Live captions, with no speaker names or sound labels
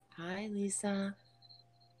Lisa.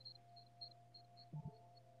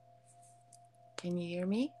 Can you hear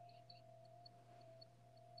me?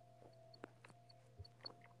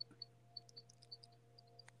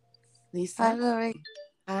 Hi, Lisa? Laurie.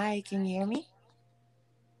 Hi, can you hear me?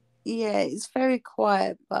 Yeah, it's very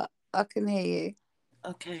quiet, but I can hear you.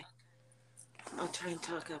 Okay, I'll try and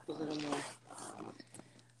talk up a little more.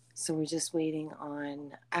 So we're just waiting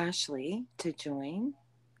on Ashley to join.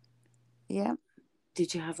 Yeah.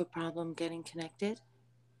 Did you have a problem getting connected?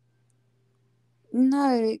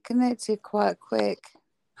 No, it connected quite quick.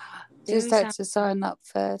 There Just is had a. to sign up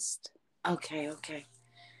first. Okay, okay.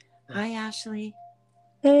 Hi, Ashley.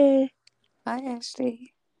 Hey. Hi,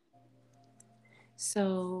 Ashley.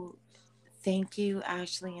 So thank you,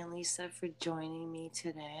 Ashley and Lisa, for joining me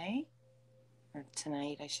today, or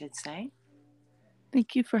tonight, I should say.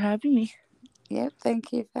 Thank you for having me. Yep,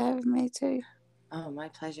 thank you for having me too. Oh, my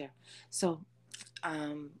pleasure. So,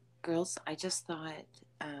 um, girls, I just thought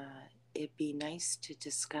it'd be nice to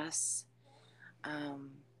discuss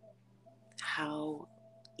um, how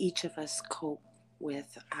each of us cope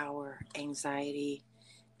with our anxiety,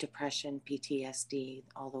 depression, PTSD,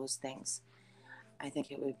 all those things. I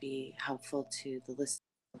think it would be helpful to the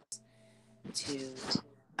listeners to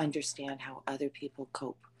understand how other people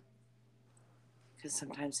cope because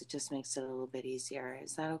sometimes it just makes it a little bit easier.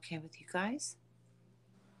 Is that okay with you guys?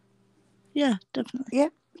 Yeah, definitely.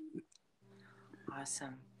 Yep.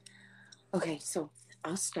 Awesome. Okay, so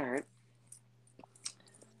I'll start.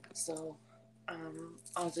 So, I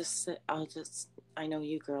know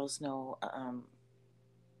you girls know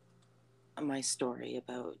my story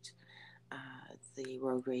about the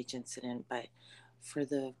road rage incident, but for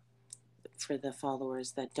the for the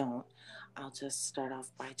followers that don't, I'll just start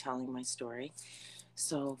off by telling my story.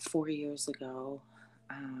 So 4 years ago,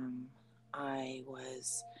 um, I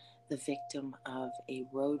was the victim of a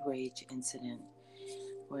road rage incident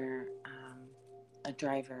where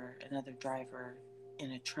another driver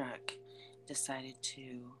in a truck, decided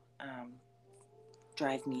to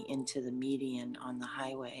drive me into the median on the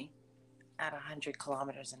highway at 100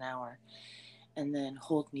 kilometers an hour and then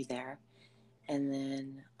hold me there. And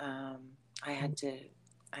then I had to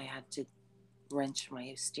I had to wrench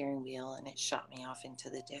my steering wheel and it shot me off into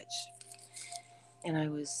the ditch. And I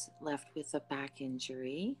was left with a back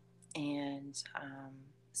injury and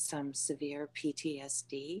some severe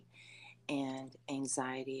PTSD and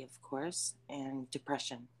anxiety, of course, and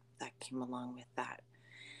depression that came along with that.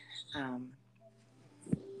 Um,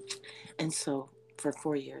 and so for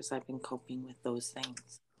 4 years, I've been coping with those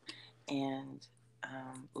things. And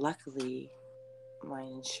luckily, my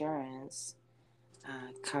insurance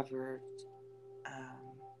covered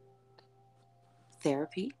um,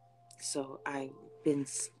 therapy. So been,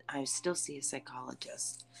 I still see a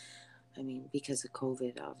psychologist. I mean, because of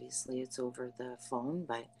COVID, obviously it's over the phone,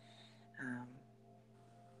 but um,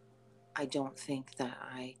 I don't think that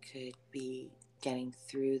I could be getting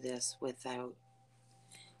through this without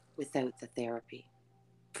the therapy,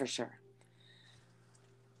 for sure.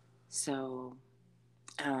 So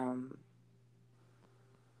um,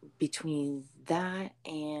 between that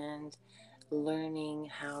and learning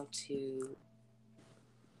how to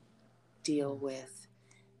deal with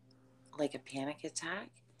like a panic attack,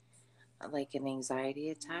 like an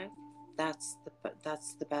anxiety attack, that's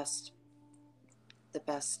the best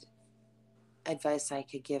advice I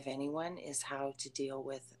could give anyone is how to deal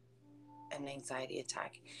with an anxiety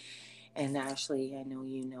attack. And Ashley, I know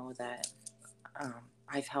you know that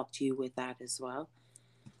I've helped you with that as well.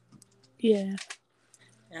 Yeah.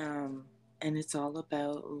 Um, and it's all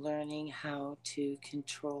about learning how to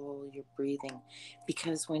control your breathing,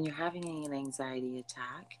 because when you're having an anxiety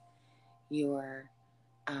attack, your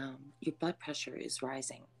blood pressure is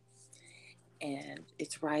rising, and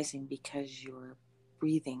it's rising because your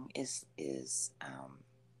breathing is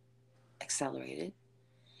accelerated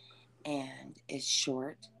and is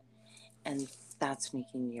short, and that's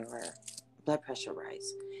making your blood pressure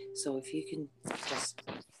rise. So if you can just,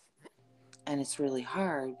 and it's really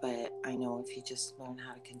hard, but I know if you just learn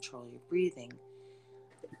how to control your breathing,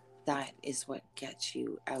 that is what gets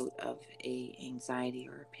you out of a anxiety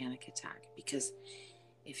or a panic attack. Because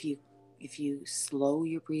if you if you slow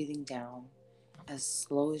your breathing down as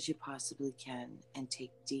slow as you possibly can and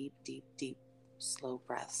take deep, deep, deep, slow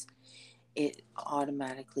breaths, it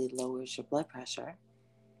automatically lowers your blood pressure,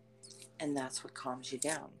 and that's what calms you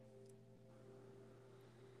down.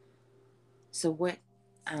 So, what,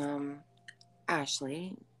 um,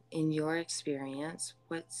 Ashley, in your experience,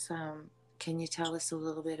 can you tell us a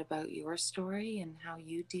little bit about your story and how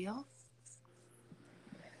you deal?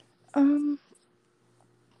 Um,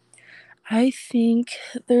 I think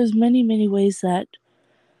there's many ways that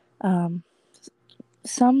um,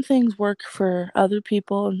 some things work for other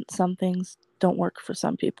people and some things don't work for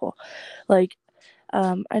some people. Like,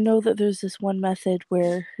 I know that there's this one method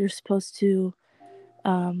where you're supposed to,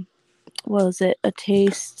 what is it, a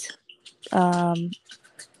taste, um,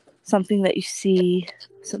 something that you see,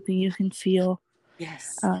 something you can feel,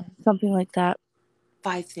 Yes. something like that.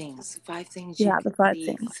 Five things. Five things you Yeah, the can five see.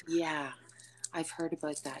 things. Yeah, I've heard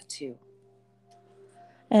about that too.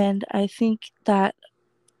 And I think that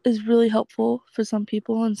is really helpful for some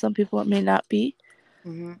people, and some people it may not be.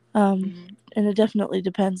 Mm-hmm. Um, Mm-hmm. and it definitely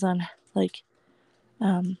depends on like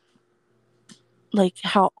um, like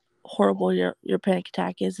how horrible your panic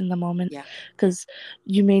attack is in the moment, Yeah. because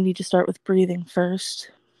you may need to start with breathing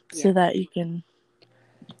first so Yeah. that you can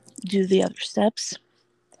do the other steps.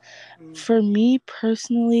 Mm. For me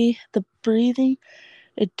personally, the breathing,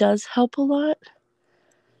 it does help a lot,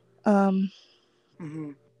 um,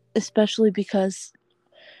 Mm-hmm. especially because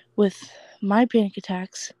with my panic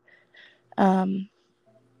attacks, um,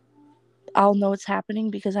 I'll know it's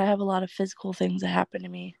happening because I have a lot of physical things that happen to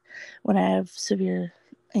me when I have severe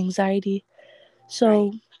anxiety. Right.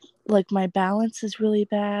 So, like, my balance is really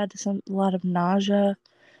bad, a lot of nausea.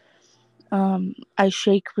 I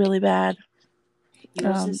shake really bad.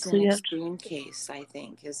 Yours is So an yeah, extreme case, I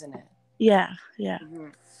think, isn't it? yeah. Mm-hmm.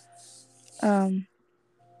 Um,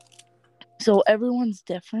 so everyone's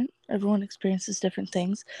different. Everyone experiences different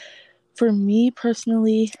things. For me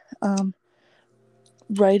personally,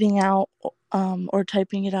 writing out or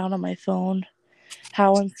typing it out on my phone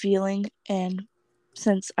how I'm feeling, and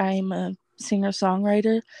since I'm a singer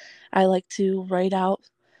songwriter, I like to write out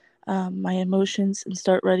my emotions and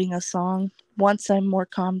start writing a song. Once I'm more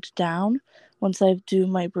calmed down, once I do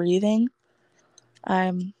my breathing,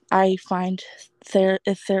 I find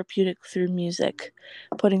therapeutic through music.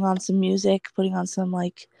 Putting on some music, putting on some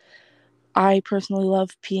like I personally love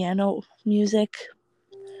piano music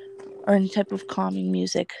or any type of calming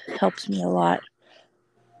music helps me a lot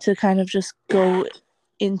to kind of just go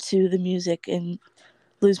into the music and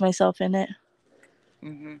lose myself in it.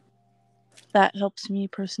 Mm-hmm. That helps me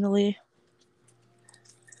personally.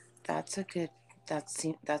 That's a good.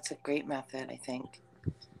 That's a great method, I think,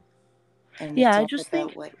 and Yeah, it's I all just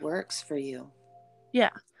think, about what works for you. yeah,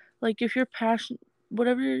 like if you're passionate,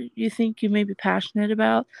 whatever you think you may be passionate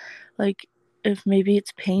about, like if maybe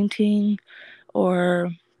it's painting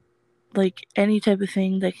or like any type of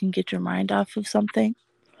thing that can get your mind off of something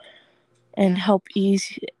and Yeah. help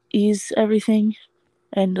ease everything,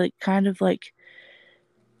 and like kind of like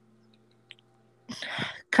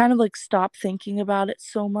stop thinking about it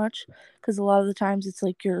so much, because a lot of the times it's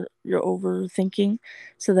like you're overthinking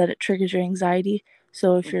so that it triggers your anxiety.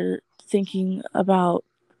 So if Mm. you're thinking about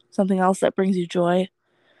something else that brings you joy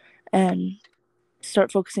and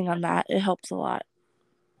start focusing on that, it helps a lot.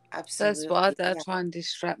 That's what I Absolutely. do. I Yeah. try and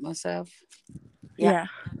distract myself. Yeah.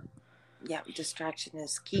 Yeah, Yeah. Distraction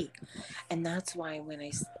is key, and that's why when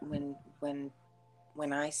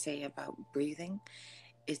I say about breathing,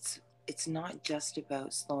 it's not just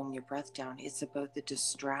about slowing your breath down. It's about the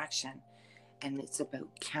distraction, and it's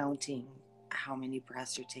about counting how many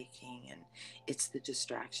breaths you're taking, and it's the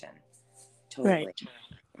distraction. right. Totally.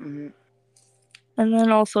 Mm-hmm. And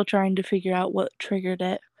then also trying to figure out what triggered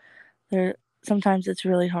it. There sometimes it's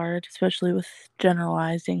really hard, especially with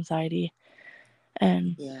generalized anxiety.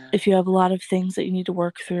 And Yeah. if you have a lot of things that you need to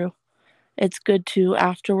work through, it's good to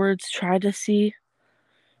afterwards try to see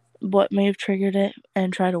what may have triggered it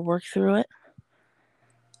and try to work through it.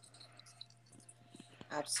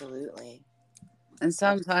 Absolutely. And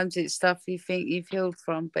sometimes it's stuff you think you've healed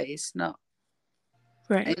from, but it's not.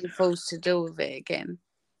 Right. And you're forced to deal with it again.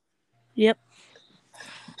 Yep.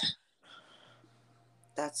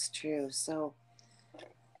 That's true. So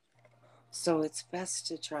it's best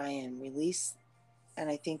to try and release, and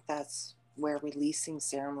I think that's where releasing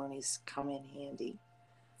ceremonies come in handy.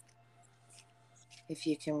 If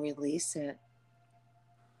you can release it,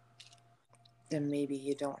 then maybe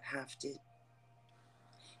you don't have to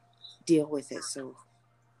deal with it so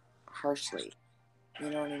harshly. You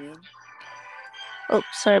know what I mean? Oh,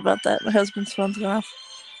 sorry about that. My husband's phone's going off.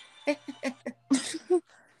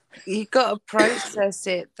 You got to process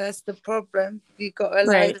it. That's the problem. You got to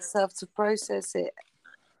allow Right. yourself to process it.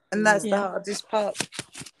 And that's Mm-hmm. the Yeah. hardest part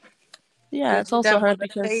Yeah, because it's you also don't hard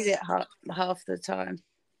want to feel because, it half the time.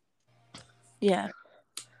 yeah,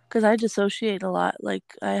 because I dissociate a lot. Like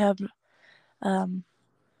um,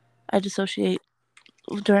 I dissociate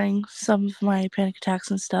during some of my panic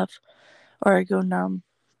attacks and stuff, or I go numb.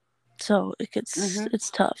 So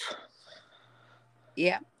it's tough.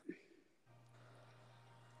 Yeah.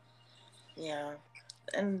 Yeah.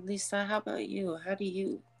 And Lisa, how about you? How do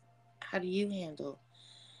you handle?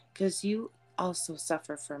 Because you also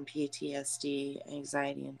suffer from PTSD,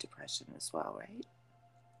 anxiety, and depression as well, right?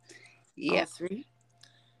 All Yeah. three?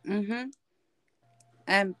 Mhm.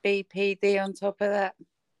 And BPD on top of that,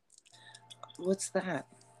 What's that?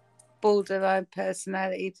 borderline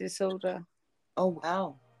personality disorder. Oh,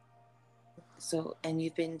 wow. So, and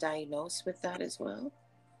you've been diagnosed with that as well?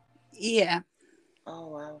 Yeah. Oh,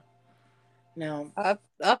 wow. Now,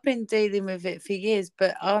 I've been dealing with it for years,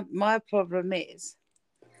 but my problem is,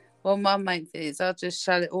 well, my main thing is I just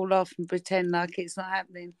shut it all off and pretend like it's not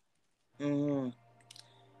happening mm,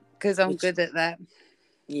 because I'm which, good at that.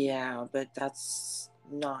 yeah, but that's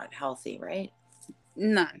not healthy, right?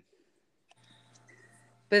 No,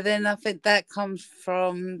 but then I think that comes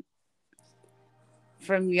from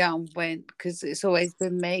young, when, because it's always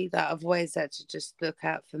been me that I've always had to just look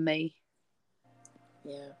out for me.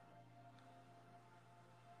 Yeah,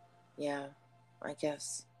 yeah. I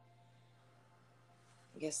guess,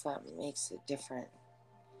 I guess that makes it different.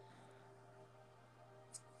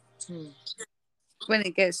 Hmm. When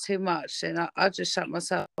it gets too much, then I just shut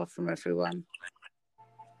myself off from everyone.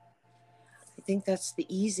 I think that's the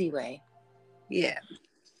easy way. Yeah,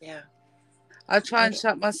 Yeah. I try and I,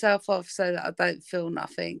 shut myself off so that I don't feel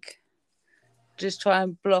nothing. Just try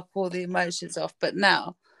and block all the emotions off. But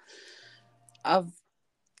now I've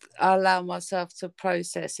I allow myself to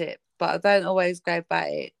process it, but I don't always go about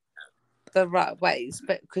it the right ways.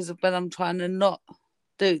 But because when I'm trying to not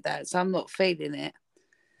do that, so I'm not feeling it.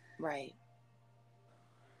 right.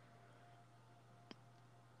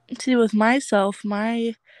 See, with myself,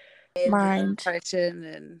 my And mind, depression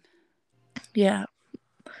and yeah,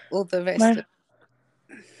 all the rest my of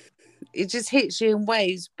it just hits you in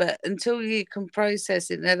waves. But until you can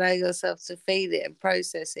process it and allow yourself to feel it and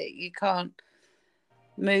process it, you can't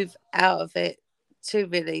move out of it to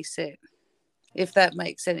release it. If that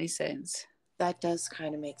makes any sense. That does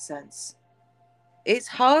kind of make sense. It's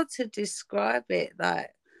hard to describe it.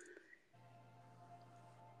 Like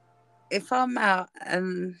if I'm out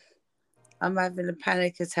and I'm having a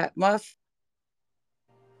panic attack,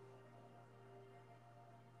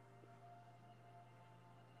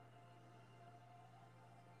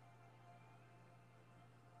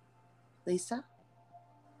 Lisa?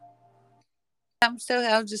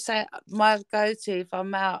 I'll just say my go to if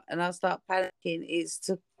I'm out and I start panicking is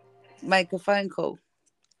to make a phone call.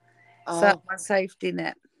 So Oh, my safety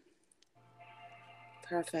net.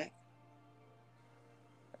 perfect.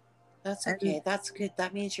 That's And okay. That's good.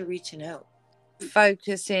 That means you're reaching out.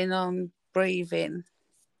 focusing on breathing.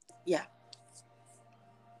 Yeah.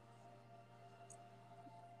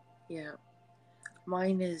 Yeah.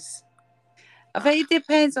 Mine is, I think it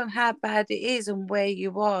depends on how bad it is and where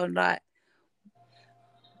you are, and like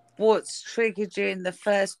what's triggered you in the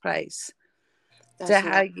first place, to that's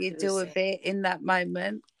what how you I was deal with saying. it in that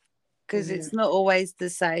moment, because Hmm. it's not always the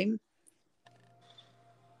same.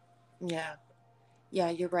 Yeah. Yeah,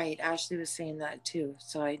 you're right. Ashley was saying that too.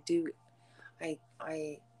 So I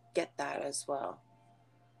get that as well.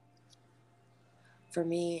 For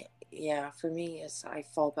me, is I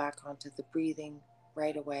fall back onto the breathing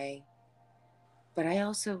right away. But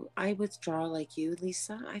I withdraw like you,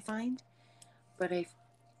 Lisa, I find. But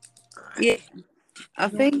Yeah, I I I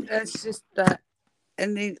don't think that's just that.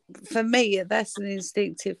 And for me, that's an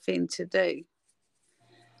instinctive thing to do.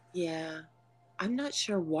 yeah. I'm not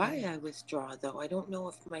sure why I withdraw though. I don't know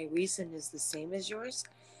if my reason is the same as yours.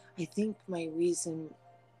 I think my reason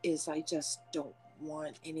is I just don't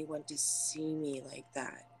want anyone to see me like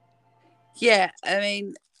that. Yeah, I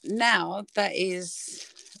mean, now that is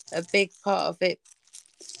a big part of it.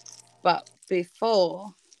 But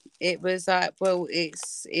before, it was like, well,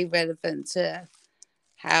 it's irrelevant to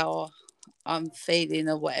how I'm feeling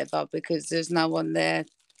or whatever, because there's no one there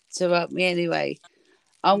to help me anyway.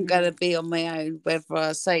 I'm going Hmm. to be on my own whether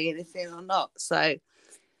I say anything or not. So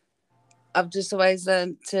I've just always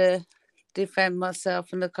learned to defend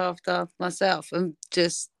myself and look after myself and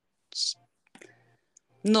just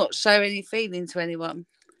not show any feeling to anyone,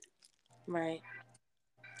 Right.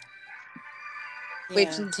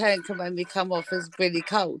 which Yeah. in turn can make me come off as really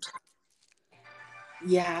cold.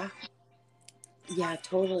 Yeah. Yeah,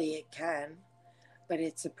 totally it can. But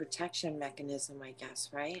it's a protection mechanism, I guess,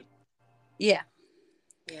 right? Yeah.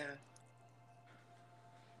 Yeah.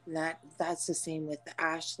 And that's the same with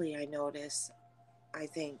Ashley, I notice. I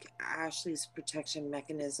think Ashley's protection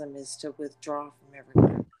mechanism is to withdraw from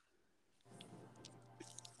everyone.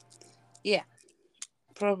 Yeah,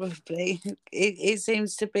 probably. It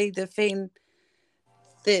seems to be the thing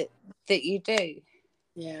that that you do.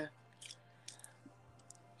 Yeah.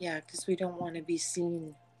 Yeah, because we don't want to be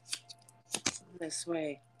seen this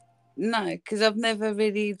way. No, because I've never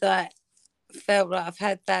really like felt like I've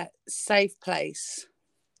had that safe place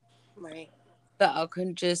Right. that I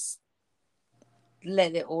can just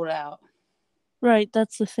let it all out. Right,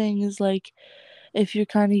 that's the thing is like if you're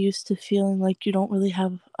kind of used to feeling like you don't really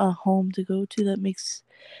have a home to go to that makes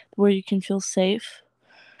where you can feel safe,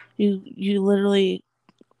 you literally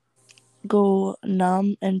go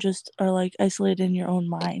numb and just are like isolated in your own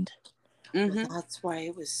mind. Well, Hmm. that's why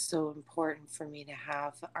it was so important for me to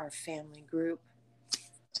have our family group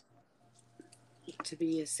to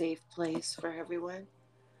be a safe place for everyone.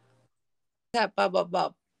 That blah blah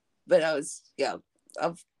blah. But I was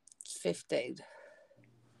I'm 15,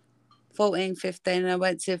 14, 15. I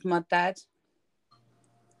went to with my dad.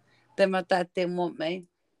 Then my dad didn't want me,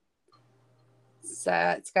 so I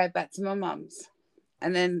had to go back to my mum's,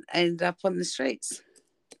 and then ended up on the streets,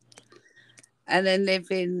 and then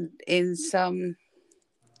living in some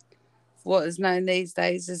what is known these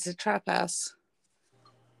days as a trap house.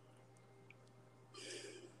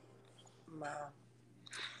 Wow.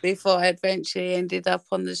 Before I eventually ended up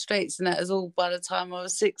on the streets, and that was all by the time I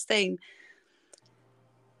was 16.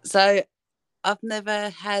 So I've never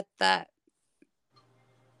had that.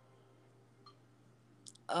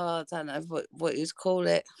 Oh, I don't know what you call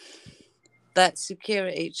it. That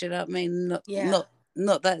security. Do you know what I mean? Not Yeah. not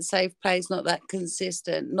not that safe place. Not that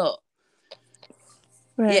consistent. Not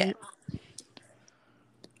yeah. Right.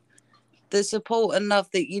 The support and love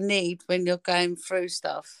that you need when you're going through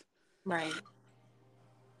stuff. Right.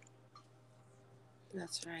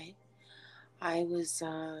 That's right. I was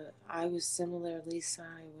similar, Lisa.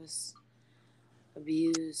 I was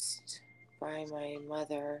abused by my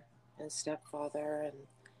mother and stepfather, and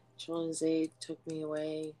Children's Aid took me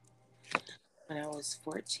away when I was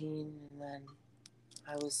 14, and then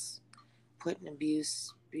I was put in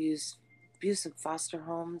abusive foster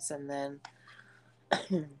homes, and then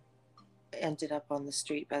ended up on the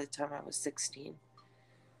street by the time I was 16.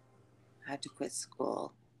 I had to quit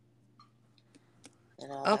school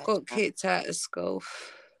and all I that got stuff. kicked out of school.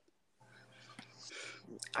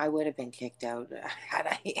 I would have been kicked out had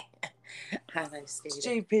I had I stayed.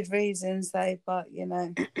 Stupid reasons, though, but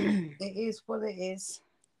it is what it is.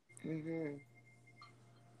 Mm-hmm.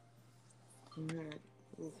 Mm-hmm.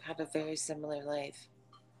 We've had a very similar life.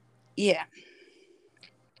 Yeah.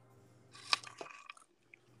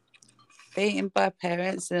 Beaten by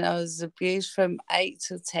parents, and I was abused from 8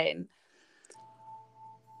 to 10.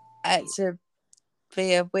 I had to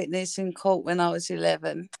be a witness in court when I was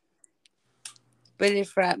 11. Really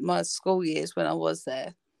throughout my school years when I was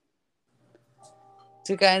there.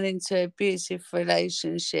 To going into abusive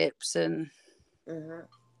relationships and Mm-hmm.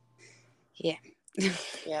 yeah.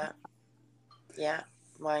 Yeah, yeah.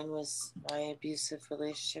 My abusive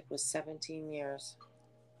relationship was 17 years.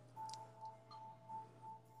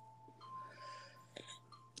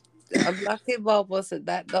 I'm lucky Bob wasn't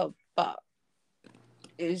that long, but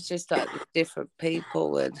it was just like the different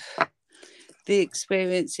people and the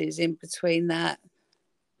experiences in between that.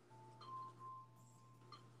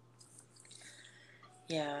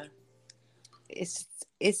 Yeah, It's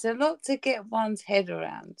it's a lot to get one's head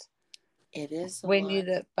around it is a when lot. you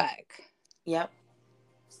look back. Yep.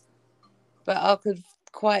 But I could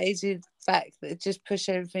quite easily just push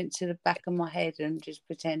everything to the back of my head and just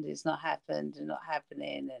pretend it's not happened and not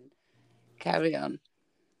happening and carry on.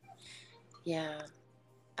 Yeah.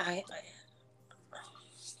 I, I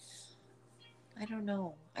I don't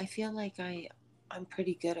know. I feel like I'm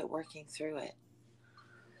pretty good at working through it.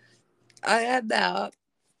 I am now.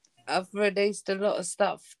 I've released a lot of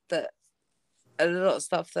stuff that I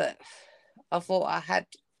thought I had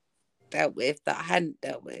dealt with that I hadn't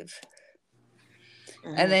dealt with.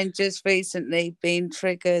 And Mm-hmm. then just recently being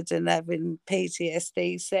triggered and having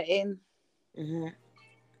PTSD set in, Mm-hmm.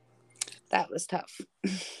 that was tough.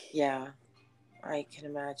 Yeah, I can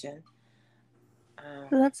imagine.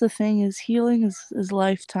 But Um, that's the thing is healing is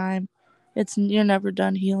lifetime. It's you're never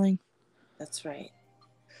done healing. that's right.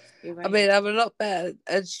 You're I right. mean, I'm a lot better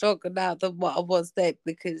and stronger now than what I was then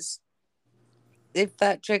because if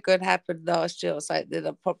that trigger had happened last year or something, then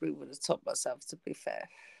I probably would have told myself, to be fair.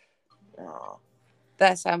 Oh,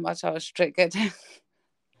 That's how much I was triggered.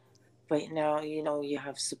 but now you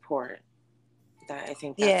have support. That I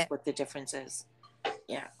think that's Yeah. what the difference is.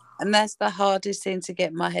 Yeah. And that's the hardest thing to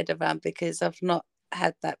get my head around because I've not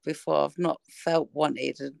had that before. I've not felt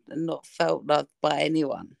wanted and not felt loved by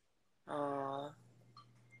anyone. Uh,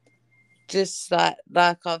 Just like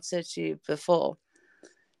I've said to you before,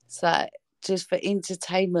 it's like just for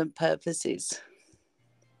entertainment purposes.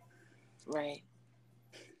 right.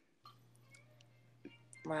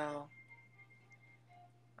 Wow.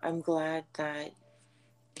 I'm glad that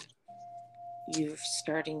you're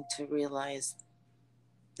starting to realize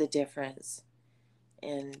the difference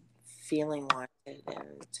in feeling wanted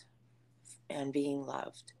and being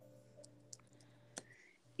loved.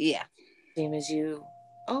 Yeah. Same as you.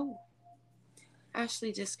 Oh,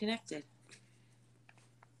 Ashley disconnected.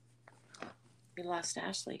 We lost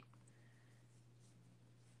Ashley.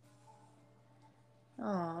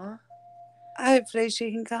 Aw, Hopefully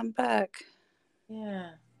she can come back.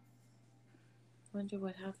 yeah. Wonder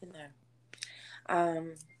what happened there.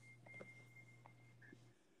 Um,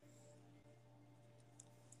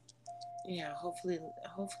 yeah.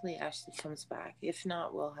 Hopefully Ashley comes back. If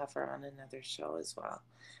not, we'll have her on another show as well.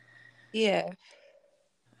 Yeah.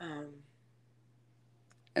 Um,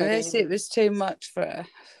 but Unless it anyway, was too much for her.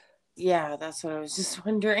 yeah, that's what I was just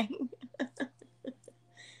wondering.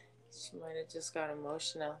 She might have just got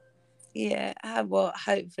emotional. Yeah. Well,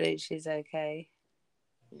 hopefully she's okay.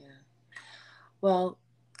 Yeah. Well,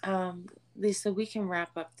 Lisa, we can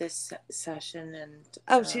wrap up this session and.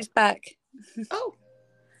 Oh, she's back. Oh,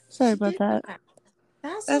 Sorry she about did come that. back.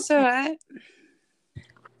 That's That's all okay. right.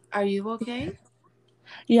 Are you okay?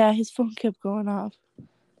 Yeah, his phone kept going off.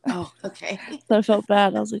 Oh, okay. So I felt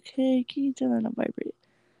bad. I was like, hey, can you turn that on vibrate?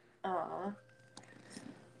 Aw.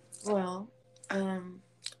 Well,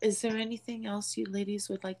 is there anything else you ladies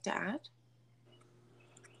would like to add?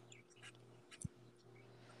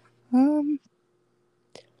 Um,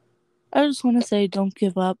 I just want to say don't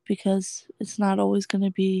give up because it's not always going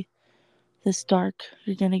to be this dark.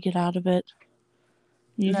 You're going to get out of it.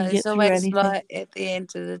 You No, can there's get through always anything. light at the end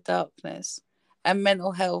of the darkness. And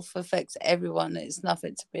mental health affects everyone. It's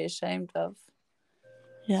nothing to be ashamed of.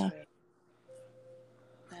 That's Yeah, right.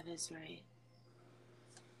 That is right.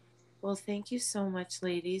 Well, thank you so much,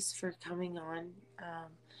 ladies, for coming on.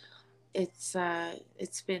 It's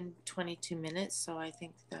been 22 minutes, so I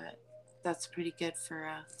think that's pretty good for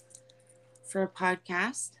a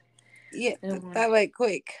podcast. Yeah, I don't want, that went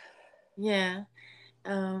quick. yeah.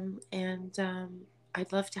 And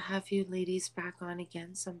I'd love to have you ladies back on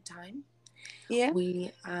again sometime. Yeah.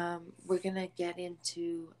 We're gonna get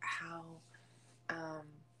into how um,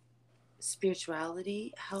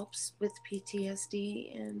 spirituality helps with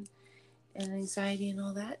PTSD and anxiety and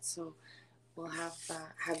all that. So we'll have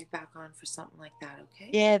you back on for something like that. Okay?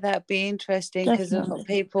 Yeah, that'd be interesting because a lot of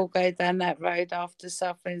definitely. people go down that road after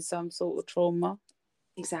suffering some sort of trauma.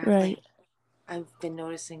 Exactly. Right, I've been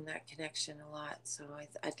noticing that connection a lot, so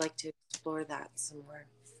I'd like to explore that some more.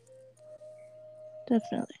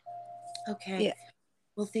 definitely. Okay. Yeah.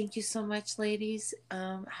 Well, thank you so much, ladies.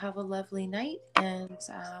 Have a lovely night, and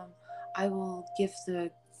I will give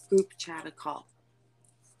the group chat a call.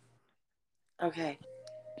 Okay.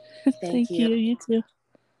 Thank Thank you. you. You too.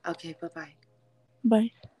 Okay. Bye bye.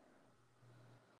 Bye.